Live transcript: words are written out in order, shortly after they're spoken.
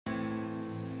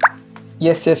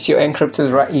Yes, your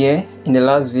encrypted right here. In the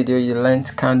last video you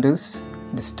learned candles,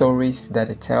 the stories that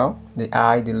they tell, the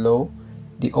high, the low,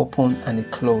 the open and the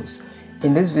close.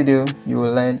 In this video you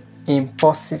will learn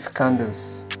impulsive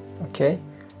candles. Okay,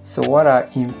 so what are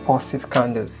impulsive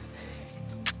candles?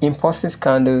 Impulsive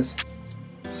candles,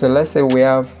 so let's say we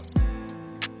have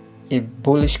a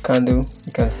bullish candle,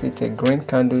 you can see it's a green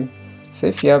candle. So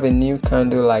if you have a new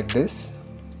candle like this,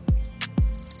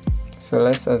 so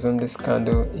let's assume this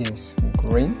candle is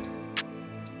green,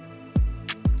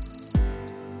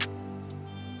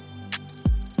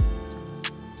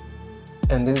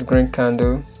 and this green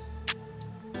candle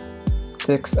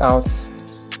takes out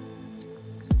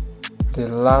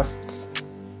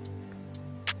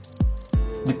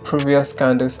the previous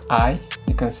candle's high.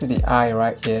 You can see the high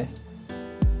right here.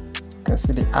 You can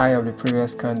see the high of the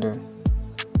previous candle.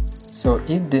 So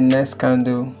if the next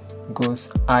candle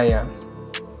goes higher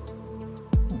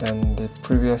than the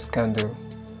previous candle,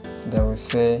 then we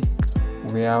say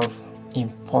we have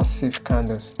impulsive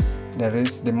candles. That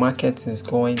is, the market is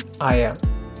going higher.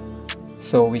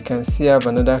 So we can see have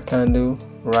another candle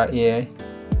right here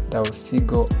that will still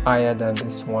go higher than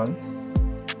this one.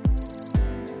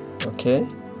 Okay,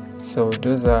 so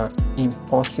those are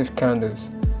impulsive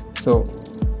candles. So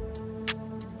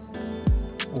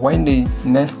when the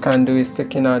next candle is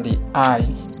taking out the high,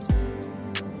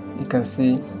 you can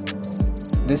see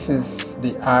this is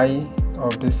the high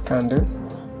of this candle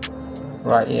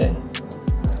right here.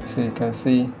 So you can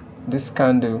see this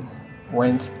candle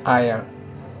went higher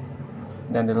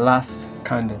than the last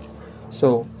candle.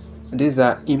 So these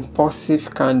are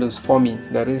impulsive candles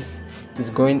forming, that is,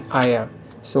 it's going higher.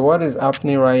 So what is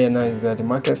happening right here now is that the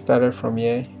market started from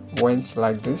here, went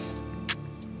like this,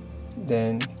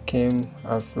 then came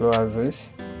as low as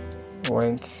this,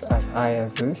 went as high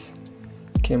as this,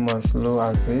 came as low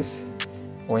as this,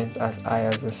 went as high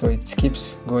as this. So it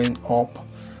keeps going up,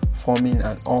 forming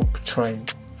an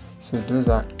uptrend. So those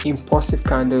are impulsive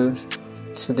candles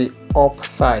to the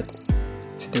upside,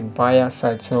 to the buyer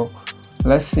side. So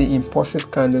let's see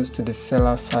impulsive candles to the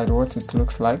seller side, what it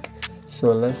looks like.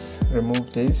 So let's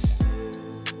remove this.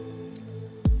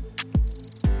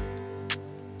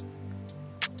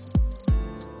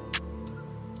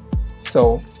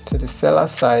 So to the seller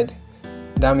side,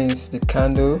 that means the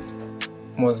candle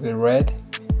must be red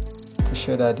to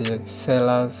show that the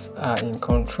sellers are in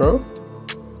control.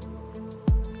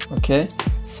 Okay,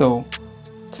 so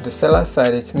to the seller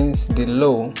side, it means the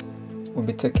low will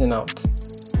be taken out.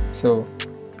 So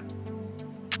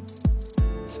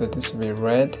this will be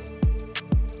red.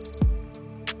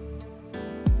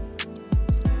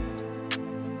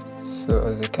 So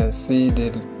as you can see,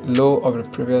 the low of the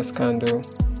previous candle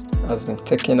has been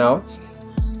taken out.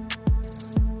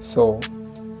 So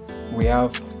we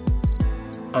have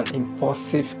an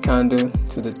impulsive candle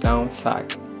to the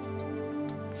downside.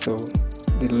 So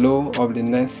the low of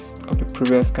the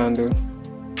previous candle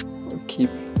will keep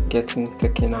getting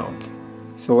taken out.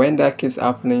 So when that keeps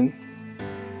happening,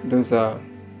 those are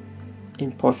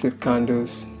impulsive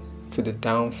candles to the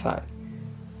downside.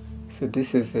 So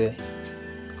this is a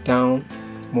down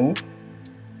move.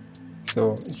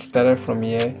 So it started from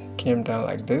here, came down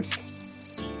like this,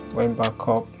 went back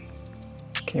up,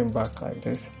 came back like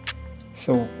this.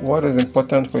 So what is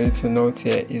important for you to note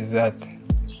here is that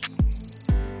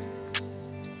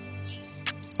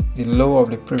the low of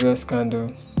the previous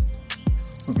candle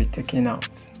will be taken out.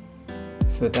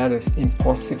 So that is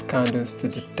impulsive candles to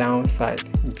the downside,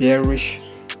 bearish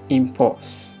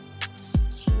impulse.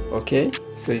 Okay,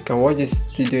 so you can watch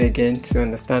this video again to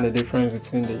understand the difference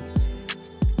between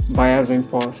the buyer's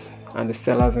impulse and the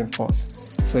seller's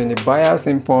impulse. So in the buyer's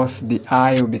impulse, the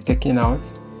high will be taken out.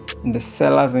 In the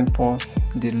seller's impulse,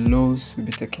 the lows will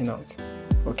be taken out.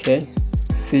 Okay,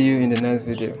 see you in the next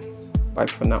video. Bye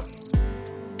for now.